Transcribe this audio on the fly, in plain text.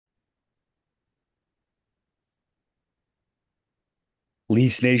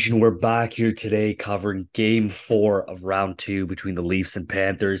Leafs Nation, we're back here today covering game four of round two between the Leafs and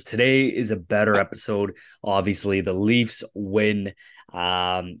Panthers. Today is a better episode. Obviously, the Leafs win,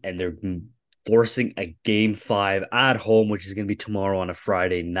 and they're forcing a game five at home, which is going to be tomorrow on a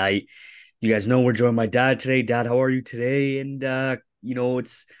Friday night. You guys know we're joined by Dad today. Dad, how are you today? And,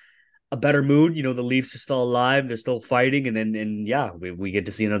 it's a better mood. The Leafs are still alive, they're still fighting. And we get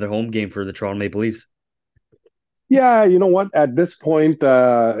to see another home game for the Toronto Maple Leafs. Yeah, you know what? At this point,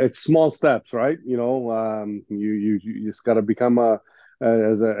 it's small steps, right? You just got to become a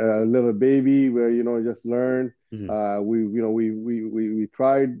little baby where just learn. Mhm. We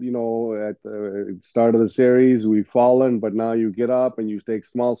tried at the start of the series we've fallen, but now you get up and you take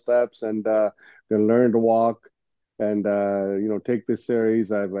small steps and then learn to walk and take this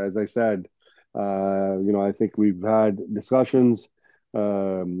series. As I said, I think we've had discussions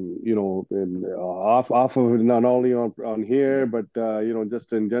and off of it, not only on here, but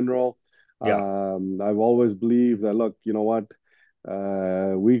just in general. Yeah. I've always believed that, look, you know what,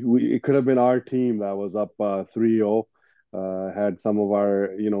 we it could have been our team that was up 3-0. Had some of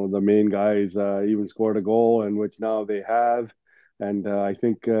our, the main guys even scored a goal, and which now they have. And I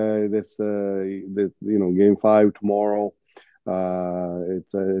think game five tomorrow,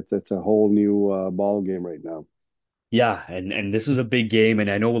 it's a whole new ball game right now. Yeah, and this was a big game, and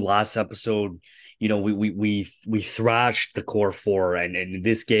I know last episode, we thrashed the core four, and in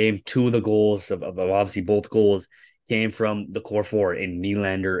this game, two of the goals of obviously both goals came from the core four in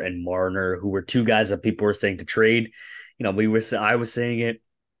Nylander and Marner, who were two guys that people were saying to trade. I was saying it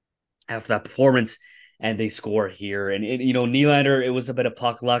after that performance, and they score here. Nylander, it was a bit of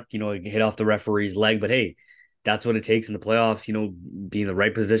puck luck, it hit off the referee's leg, but hey, that's what it takes in the playoffs, being in the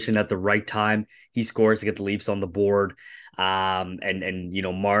right position at the right time. He scores to get the Leafs on the board. And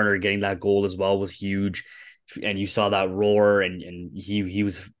Marner getting that goal as well was huge. And you saw that roar, and he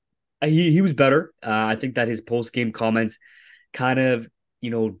was better. I think that his post game comments kind of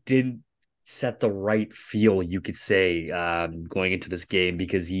didn't set the right feel, you could say, going into this game,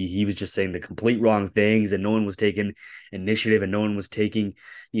 because he was just saying the complete wrong things, and no one was taking initiative, and no one was taking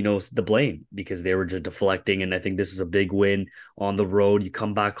the blame, because they were just deflecting. And I think this is a big win on the road. You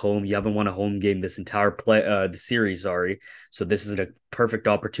come back home, you haven't won a home game this entire the series, sorry. So this is a perfect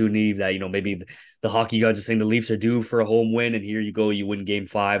opportunity that maybe the hockey gods are saying the Leafs are due for a home win, and here you go, you win game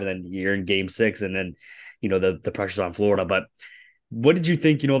five, and then you're in game six, and then the pressure's on Florida. But what did you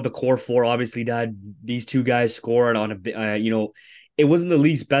think, of the core four? Obviously, Dad, these two guys scored on it wasn't the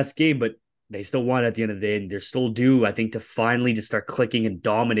Leafs' best game, but they still won at the end of the day, and they're still due, I think, to finally just start clicking and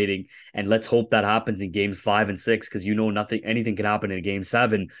dominating. And let's hope that happens in games five and six, because anything can happen in game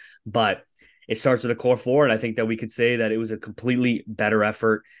seven. But it starts with a core four, and I think that we could say that it was a completely better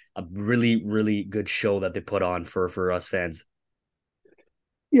effort, a really, really good show that they put on for us fans.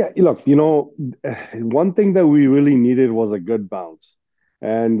 Yeah, look, one thing that we really needed was a good bounce,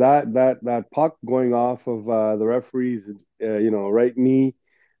 and that puck going off of the referee's, right knee,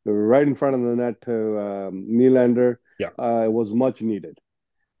 right in front of the net to Nylander, Yeah. was much needed.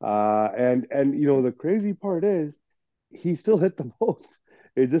 And the crazy part is he still hit the post.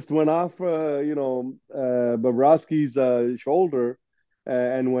 It just went off, Bobrovsky's shoulder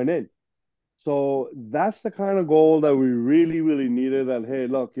and went in. So that's the kind of goal that we really, really needed. And hey,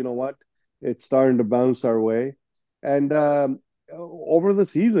 look, you know what? It's starting to bounce our way. And over the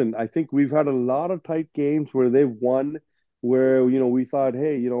season, I think we've had a lot of tight games where they've won, where we thought,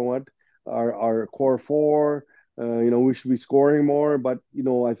 hey, you know what? Our core four, we should be scoring more. But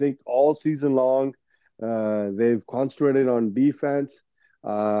I think all season long, they've concentrated on defense.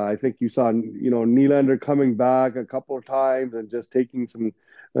 I think you saw, Nylander coming back a couple of times and just taking some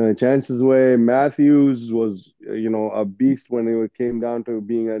chances away. Matthews was, a beast when it came down to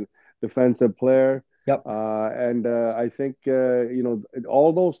being a defensive player. Yep. And I think,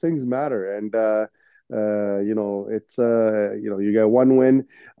 all those things matter. And, you get one win.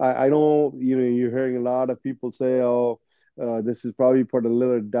 I know, you're hearing a lot of people say, oh, this has probably put a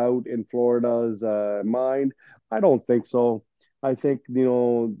little doubt in Florida's mind. I don't think so. I think, they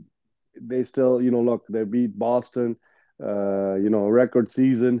still, look, they beat Boston, record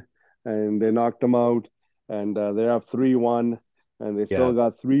season, and they knocked them out, and they have 3-1, and they still Yeah.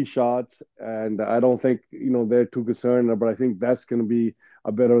 got three shots, and I don't think they're too concerned, but I think that's going to be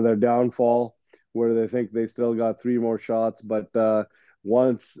a bit of their downfall, where they think they still got three more shots, but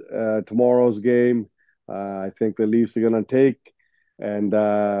once tomorrow's game, I think the Leafs are going to take. And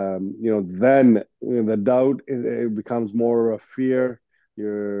then the doubt it becomes more of a fear.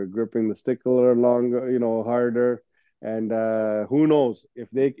 You're gripping the stick a little longer, harder. And who knows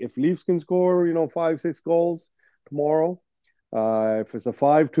if Leafs can score, five, six goals tomorrow. If it's a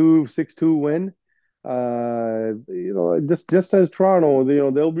 5-2, 6-2 win, just as Toronto,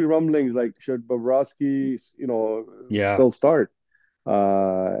 there'll be rumblings like should Bobrovsky, Yeah. still start?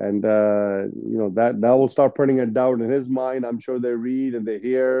 And that will start putting a doubt in his mind. I'm sure they read and they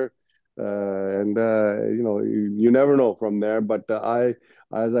hear, and you never know from there. But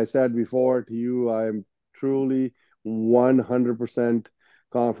as I said before to you, I'm truly 100%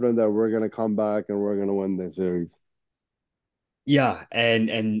 confident that we're going to come back and we're going to win this series. Yeah,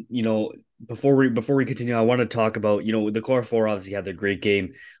 and before we continue, I want to talk about the core four obviously had their great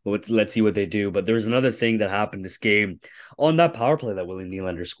game. Let's see what they do. But there's another thing that happened this game on that power play that William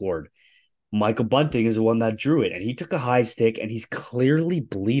Nylander scored. Michael Bunting is the one that drew it, and he took a high stick, and he's clearly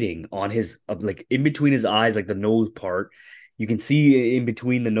bleeding on his like in between his eyes, like the nose part. You can see in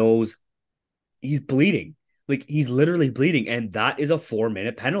between the nose, he's bleeding. Like he's literally bleeding, and that is a 4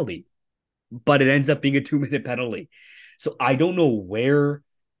 minute penalty, but it ends up being a 2 minute penalty. So I don't know where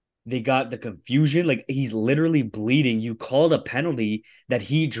they got the confusion. Like he's literally bleeding. You called a penalty that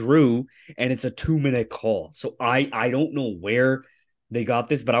he drew, and it's a 2 minute call. So I don't know where they got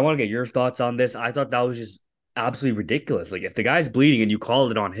this, but I want to get your thoughts on this. I thought that was just absolutely ridiculous. Like if the guy's bleeding and you called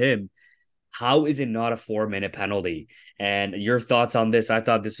it on him, how is it not a 4 minute penalty? And your thoughts on this? I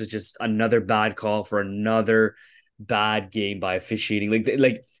thought this was just another bad call for another bad game by officiating. Like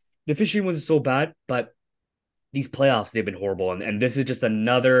the officiating was so bad, but these playoffs they've been horrible, and this is just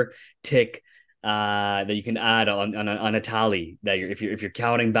another tick that you can add on a tally that if you're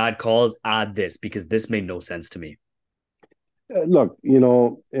counting bad calls, add this because this made no sense to me. Look,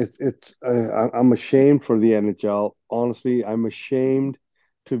 I'm ashamed for the NHL. Honestly, I'm ashamed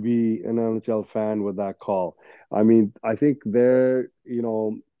to be an NHL fan with that call. I mean, I think I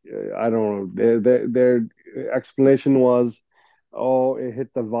don't know, their explanation was, oh, it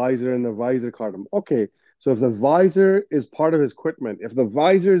hit the visor and the visor caught him. Okay, so if the visor is part of his equipment, if the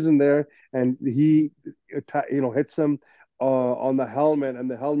visor is in there and he, hits him on the helmet and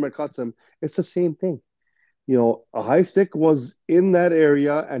the helmet cuts him, it's the same thing. A high stick was in that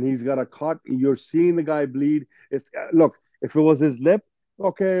area and he's got a cut. You're seeing the guy bleed. Look, if it was his lip,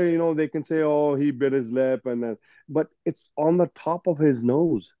 okay, they can say, oh, he bit his lip, but it's on the top of his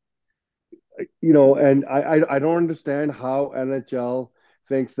nose. And I don't understand how NHL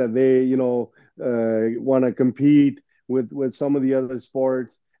thinks that they, want to compete with some of the other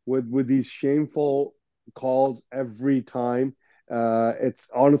sports with these shameful calls every time. It's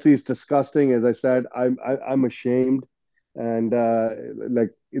disgusting. As I said, I'm ashamed, and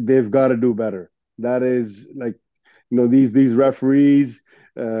like they've got to do better. That is like, these referees,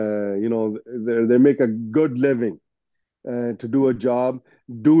 they make a good living to do a job,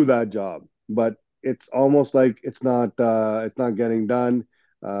 do that job. But it's almost like it's not getting done.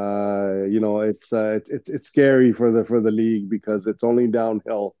 It's scary for the league because it's only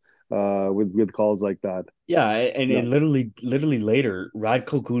downhill with calls like that. Yeah, and No, literally later,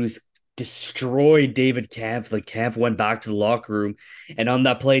 Radko Gudas destroyed David Kampf. Like Kampf went back to the locker room, and on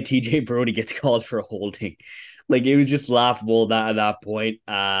that play, TJ Brody gets called for a holding. Like it was just laughable that at that point.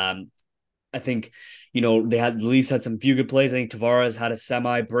 I think, they had the Leafs had some few good plays. I think Tavares had a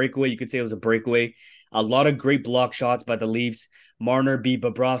semi breakaway. You could say it was a breakaway. A lot of great block shots by the Leafs. Marner beat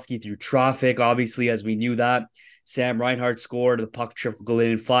Bobrovsky through traffic, obviously, as we knew that. Sam Reinhart scored, the puck trickled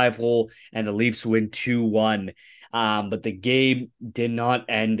in 5 hole, and the Leafs win 2-1. But the game did not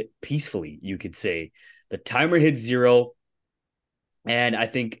end peacefully, you could say. The timer hit zero, and I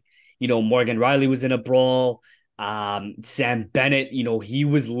think, Morgan Riley was in a brawl. Sam Bennett, he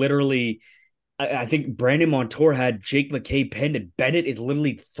was literally I think Brandon Montour had Jake McCabe pinned, and Bennett is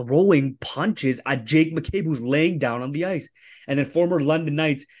literally throwing punches at Jake McCabe, who's laying down on the ice. And then former London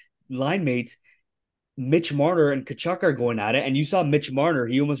Knights line mates Mitch Marner and Kachuk are going at it. And you saw Mitch Marner,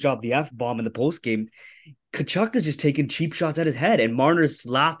 he almost dropped the F bomb in the post game. Kachuk is just taking cheap shots at his head, and Marner's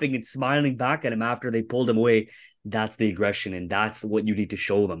laughing and smiling back at him after they pulled him away. That's the aggression, and that's what you need to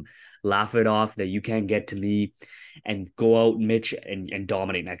show them. Laugh it off that you can't get to me, and go out, Mitch, and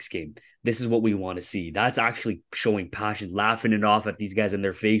dominate next game. This is what we want to see. That's actually showing passion, laughing it off at these guys in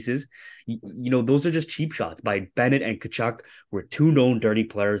their faces. Those are just cheap shots by Bennett and Kachuk. We're two known dirty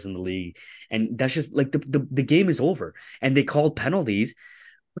players in the league, and that's just like the game is over. And they called penalties,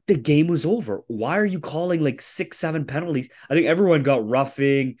 but the game was over. Why are you calling like 6, 7 penalties? I think everyone got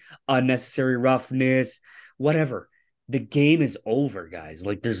roughing, unnecessary roughness, whatever. The game is over, guys.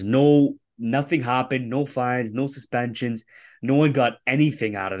 Like there's nothing happened, no fines, no suspensions. No one got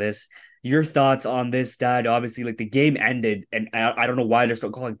anything out of this. Your thoughts on this, Dad? Obviously, like the game ended, and I don't know why they're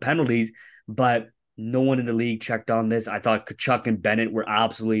still calling penalties, but No one in the league checked on this. I thought Kachuk and Bennett were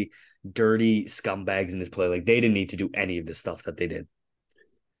absolutely dirty scumbags in this play. Like they didn't need to do any of the stuff that they did.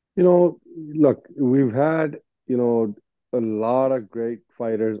 Look, we've had, a lot of great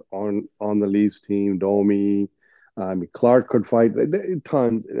fighters on the Leafs team. Domi, I mean, Clark could fight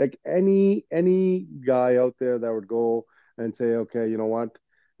tons. Like any guy out there that would go and say, okay, you know what,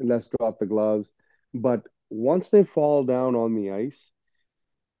 let's drop the gloves. But once they fall down on the ice,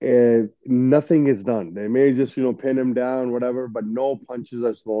 nothing is done. They may just, pin him down, whatever, but no punches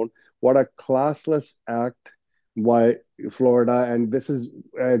are thrown. What a classless act by Florida. And this is,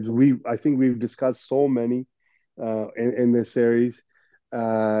 I think we've discussed so many in this series,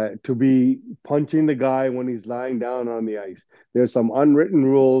 to be punching the guy when he's lying down on the ice. There's some unwritten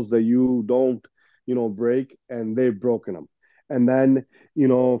rules that you don't, break, and they've broken them. And then,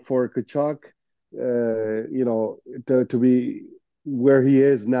 for Kachuk, to be where he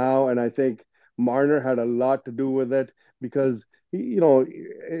is now. And I think Marner had a lot to do with it because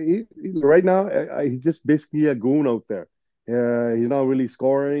right now he's just basically a goon out there. He's not really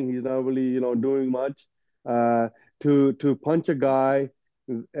scoring. He's not really doing much. Uh, to punch a guy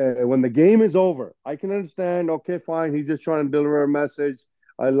when the game is over, I can understand. Okay, fine. He's just trying to deliver a message.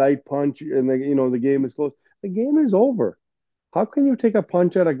 A light punch, and the game is close. The game is over. How can you take a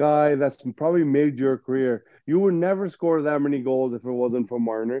punch at a guy that's probably made your career? You would never score that many goals if it wasn't for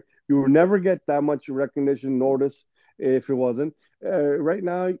Marner. You would never get that much recognition, notice if it wasn't. Right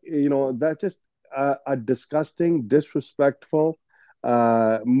now, that's just a disgusting, disrespectful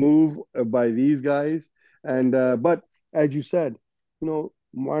move by these guys. And but as you said,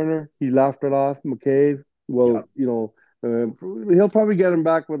 Marner, he laughed it off. McCabe, Yeah. well, he'll probably get him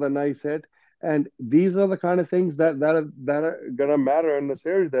back with a nice hit. And these are the kind of things that are gonna matter in the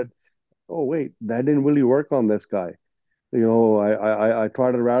series. That, oh wait, that didn't really work on this guy. I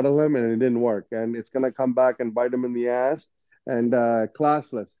tried to rattle him and it didn't work, and it's gonna come back and bite him in the ass. And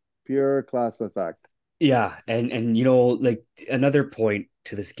classless, pure classless act. Yeah, and like another point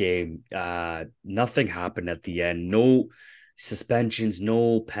to this game, nothing happened at the end. No suspensions,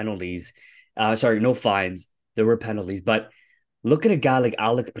 no penalties. Sorry, no fines. There were penalties, but look at a guy like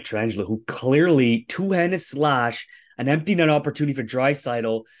Alex Petrangelo, who clearly two-handed slash and emptying an opportunity for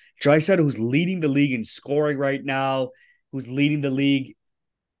Draisaitl. Draisaitl, who's leading the league in scoring right now, who's leading the league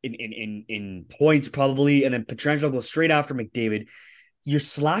in points probably, and then Petrangelo goes straight after McDavid. You're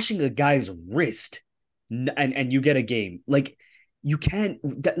slashing a guy's wrist, and you get a game. Like you can't,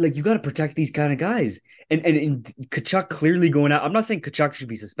 like you got to protect these kind of guys. And Kachuk clearly going out. I'm not saying Kachuk should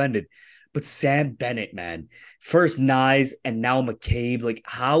be suspended, but Sam Bennett, man, first Nyes and now McCabe. Like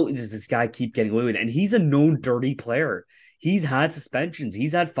how does this guy keep getting away with it? And he's a known dirty player. He's had suspensions.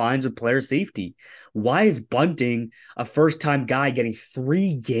 He's had fines with player safety. Why is Bunting, a first time guy, getting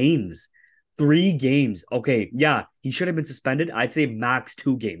 3 games? 3 games. Okay, yeah, he should have been suspended. I'd say max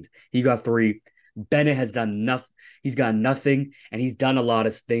 2 games. He got 3. Bennett has done nothing. He's got nothing, and he's done a lot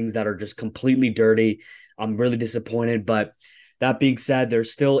of things that are just completely dirty. I'm really disappointed, but that being said, there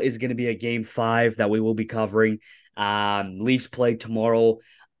still is going to be a game 5 that we will be covering. Leafs play tomorrow.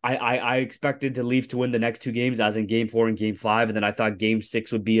 I expected the Leafs to win the next 2 games, as in game 4 and game 5, and then I thought game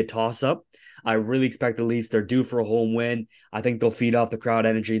 6 would be a toss up. I really expect the Leafs. They're due for a home win. I think they'll feed off the crowd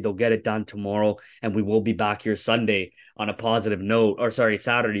energy. They'll get it done tomorrow, and we will be back here Sunday on a positive note. Or sorry,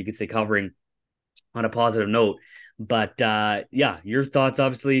 Saturday, you could say, covering on a positive note. But yeah, your thoughts,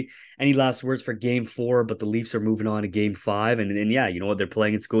 obviously. Any last words for game 4? But the Leafs are moving on to game 5. And yeah, you know what? They're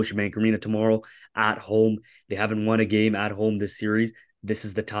playing at Scotiabank Arena tomorrow at home. They haven't won a game at home this series. This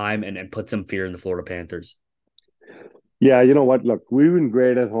is the time, and put some fear in the Florida Panthers. Yeah, you know what? Look, we've been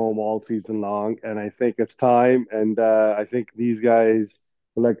great at home all season long, and I think it's time. And I think these guys,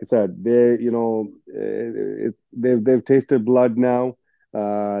 like I said, they've tasted blood now.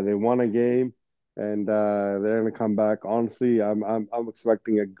 They won a game, and they're going to come back. Honestly, I'm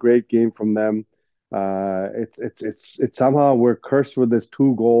expecting a great game from them. It's somehow we're cursed with this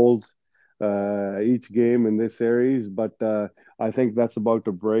 2 goals each game in this series, but I think that's about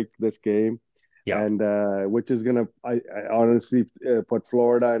to break this game, Yeah. and which is gonna, I honestly put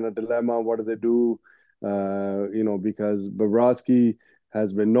Florida in a dilemma. What do they do? Because Bobrovsky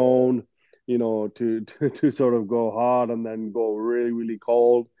has been known, to sort of go hard and then go really, really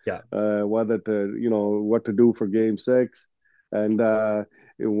cold. Yeah. Whether to, what to do for Game 6, and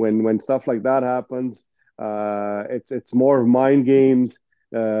when stuff like that happens, it's more of mind games.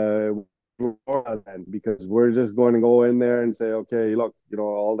 Uh, because we're just going to go in there and say, okay, look,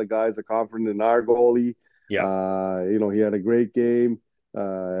 all the guys are confident in our goalie. Yeah. He had a great game,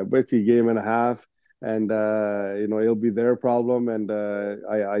 basically game and a half. and it'll be their problem. And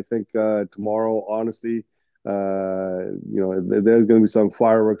I think tomorrow, honestly, there's going to be some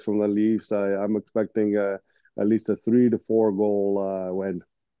fireworks from the Leafs. I'm expecting at least a 3 to 4 goal win.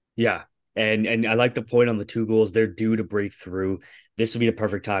 Yeah. And I like the point on the two goals. They're due to break through. This will be the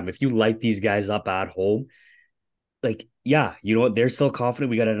perfect time. If you light these guys up at home, like, yeah, you know what? They're still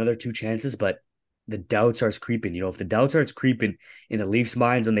confident. We got another two chances, but the doubt starts creeping. If the doubt starts creeping in the Leafs'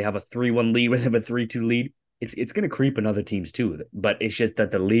 minds when they have a 3-1 lead, when they have a 3-2 lead, it's going to creep in other teams too. But it's just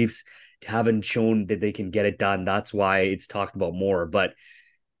that the Leafs haven't shown that they can get it done. That's why it's talked about more. But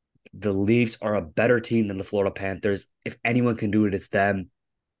the Leafs are a better team than the Florida Panthers. If anyone can do it, it's them.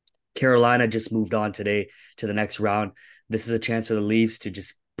 Carolina just moved on today to the next round. This is a chance for the Leafs to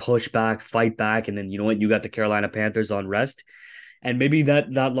just push back, fight back, and then you know what? You got the Carolina Panthers on rest, and maybe that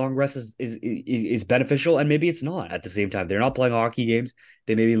long rest is beneficial, and maybe it's not. At the same time, they're not playing hockey games.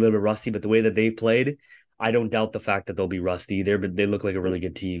 They may be a little bit rusty, but the way that they've played, I don't doubt the fact that they'll be rusty. They look like a really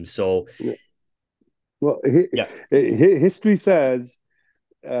good team. So Well, yeah, history says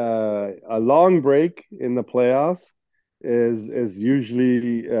a long break in the playoffs is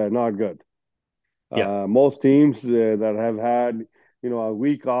usually not good. yeah, Most teams that have had a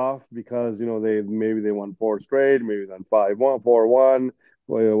week off because they won four straight, maybe then 5-1,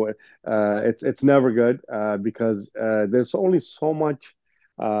 4-1. It's never good because there's only so much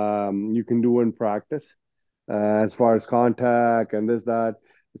you can do in practice as far as contact and this that.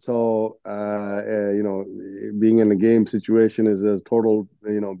 So being in a game situation is a total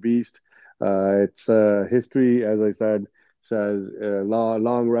beast. It's history, as I said, says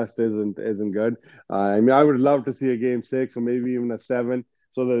long rest isn't good. I mean, I would love to see a game six or maybe even a seven,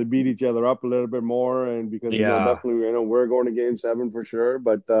 so that they beat each other up a little bit more. And because yeah. definitely we're going to game seven for sure.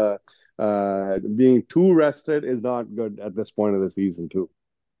 But being too rested is not good at this point of the season too.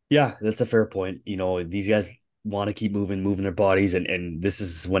 Yeah, that's a fair point. These guys want to keep moving their bodies, and this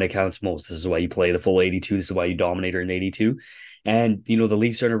is when it counts most. This is why you play the full 82. This is why you dominate in 82. And the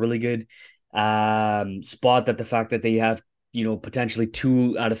Leafs are in a really good spot, that the fact that they have, potentially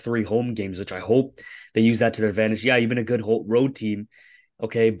 2 out of 3 home games, which I hope they use that to their advantage. Yeah, even a good road team.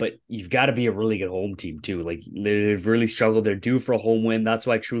 Okay, but you've got to be a really good home team too. Like, they've really struggled. They're due for a home win. That's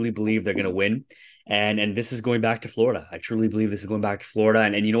why I truly believe they're going to win. And this is going back to Florida. I truly believe this is going back to Florida.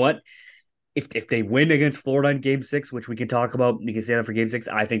 And you know what? If they win against Florida in game 6, which we can talk about, you can say that for game 6,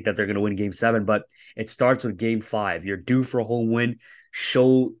 I think that they're going to win game 7, but it starts with game 5. You're due for a home win.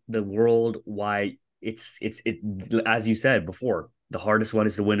 Show the world why it as you said before, the hardest one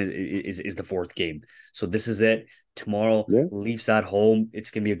is to win is the fourth game. So this is it. Tomorrow, Yeah. Leafs at home. It's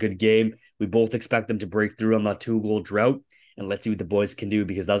gonna be a good game. We both expect them to break through on that 2-goal drought. And let's see what the boys can do,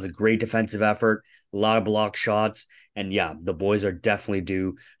 because that was a great defensive effort, a lot of block shots. And yeah, the boys are definitely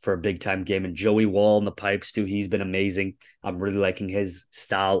due for a big time game. And Joey Wall in the pipes too. He's been amazing. I'm really liking his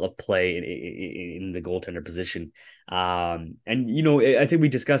style of play in the goaltender position. And I think we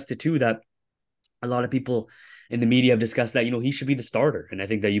discussed it too, that a lot of people in the media have discussed that he should be the starter, and I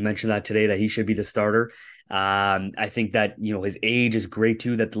think that you mentioned that today, that he should be the starter. I think that his age is great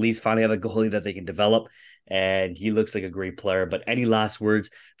too, that the Leafs finally have a goalie that they can develop, and he looks like a great player. But any last words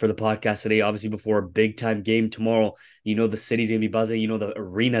for the podcast today? Obviously, before a big time game tomorrow, the city's gonna be buzzing, the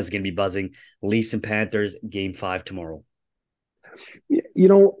arena's gonna be buzzing. Leafs and Panthers, game 5 tomorrow.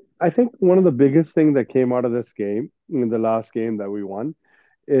 I think one of the biggest things that came out of this game, in the last game that we won,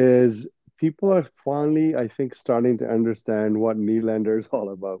 is people are finally, I think, starting to understand what Nylander is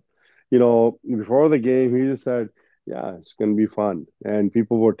all about. Before the game, he just said, "Yeah, it's going to be fun," and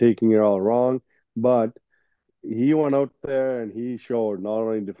people were taking it all wrong. But he went out there and he showed not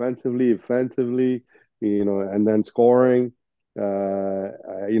only defensively, offensively, and then scoring.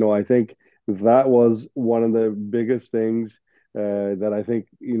 I think that was one of the biggest things that I think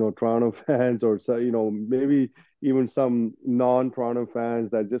Toronto fans, or so maybe even some non-Toronto fans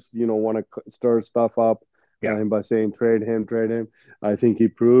that just want to stir stuff up. Yeah. By saying trade him, trade him. I think he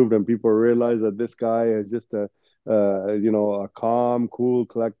proved, and people realize that this guy is just a calm, cool,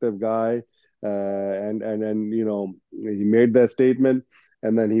 collective guy, and he made that statement,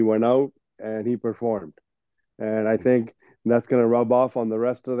 and then he went out and he performed, and I think that's going to rub off on the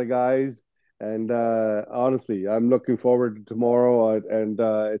rest of the guys. And honestly, I'm looking forward to tomorrow, and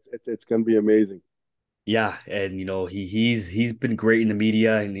it's going to be amazing. Yeah, and he's been great in the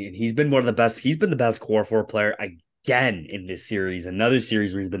media, and he's been one of the best. He's been the best core four player again in this series. Another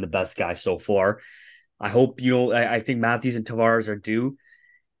series where he's been the best guy so far. I hope I think Matthews and Tavares are due.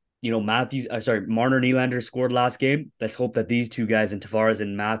 Matthews, sorry, Marner and Nylander scored last game. Let's hope that these two guys, and Tavares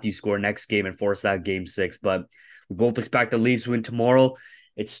and Matthews, score next game and force that game 6. But we both expect the Leafs win tomorrow.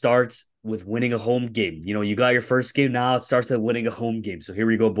 It starts with winning a home game. You know, you got your first game. Now it starts with winning a home game. So here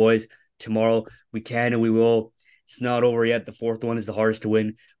we go, boys. Tomorrow we can and we will. It's not over yet. The fourth one is the hardest to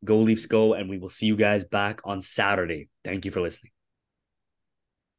win. Go Leafs, go. And we will see you guys back on Saturday. Thank you for listening.